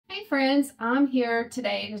friends, I'm here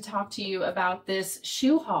today to talk to you about this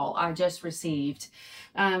shoe haul I just received.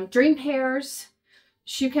 Dream Pairs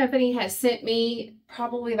Shoe Company has sent me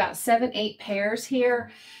probably about 7-8 pairs here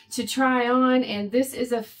to try on, and this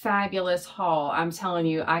is a fabulous haul. I'm telling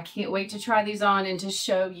you, I can't wait to try these on and to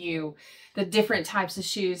show you the different types of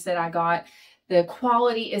shoes that I got. The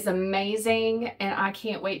quality is amazing, and I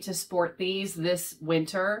can't wait to sport these this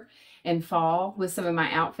winter and fall with some of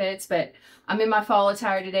my outfits. But I'm in my fall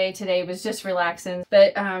attire today. Today was just relaxing.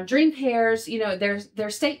 But Dream Pairs, you know, their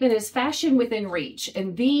statement is fashion within reach,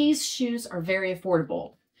 and these shoes are very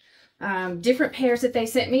affordable. Different pairs that they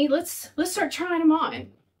sent me. Let's start trying them on.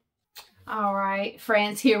 All right,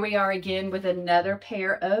 friends, here we are again with another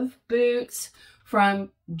pair of boots from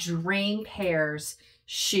Dream Pairs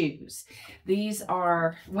shoes. These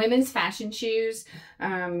are women's fashion shoes.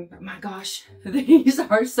 My gosh, these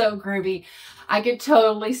are so groovy. I could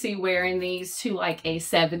totally see wearing these to like a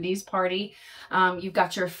 70s party. You've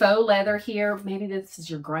got your faux leather here. Maybe this is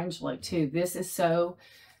your grunge look too. This is so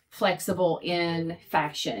flexible in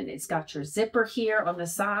fashion. It's got your zipper here on the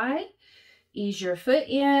side. Ease your foot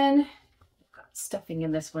in. Got stuffing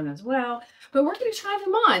in this one as well. But we're going to try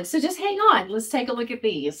them on. So just hang on. Let's take a look at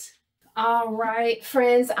these. All right,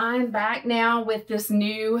 friends, I'm back now with this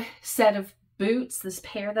new set of boots, this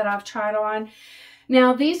pair that I've tried on.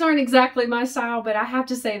 Now, these aren't exactly my style, but I have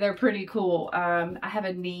to say they're pretty cool. I have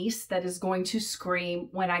a niece that is going to scream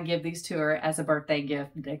when I give these to her as a birthday gift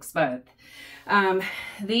next month.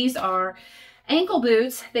 These are ankle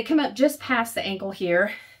boots. They come up just past the ankle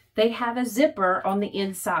here. They have a zipper on the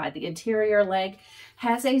inside. The interior leg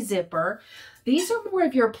has a zipper. These are more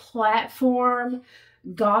of your platform,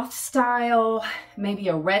 goth style, maybe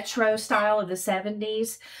a retro style of the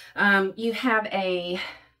 70s. You have a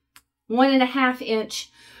 1.5 inch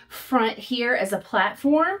front here as a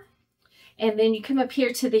platform, and then you come up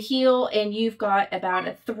here to the heel and you've got about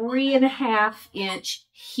a 3.5 inch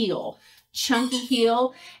heel, chunky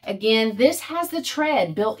heel. Again, this has the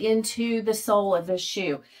tread built into the sole of the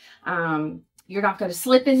shoe. You're not going to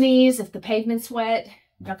slip in these if the pavement's wet.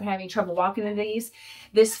 You're not going to have any trouble walking in these.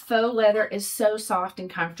 This faux leather is so soft and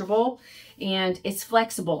comfortable, and it's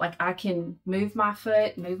flexible. Like, I can move my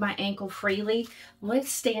foot, move my ankle freely.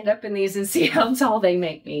 Let's stand up in these and see how tall they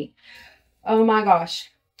make me. Oh my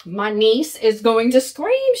gosh. My niece is going to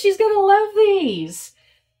scream. She's going to love these.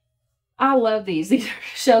 I love these. These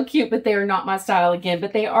are so cute, but they are not my style again,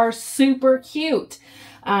 but they are super cute.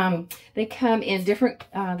 They come in different,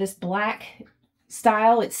 this black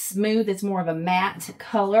style. It's smooth. It's more of a matte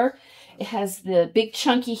color. It has the big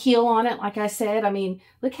chunky heel on it. Like I said, I mean,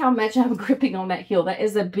 look how much I'm gripping on that heel. That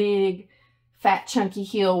is a big, fat, chunky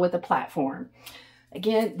heel with a platform.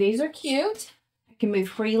 Again, these are cute. I can move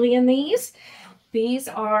freely in these. These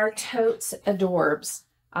are totes adorbs.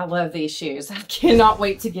 I love these shoes. I cannot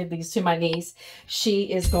wait to give these to my niece.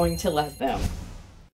 She is going to love them.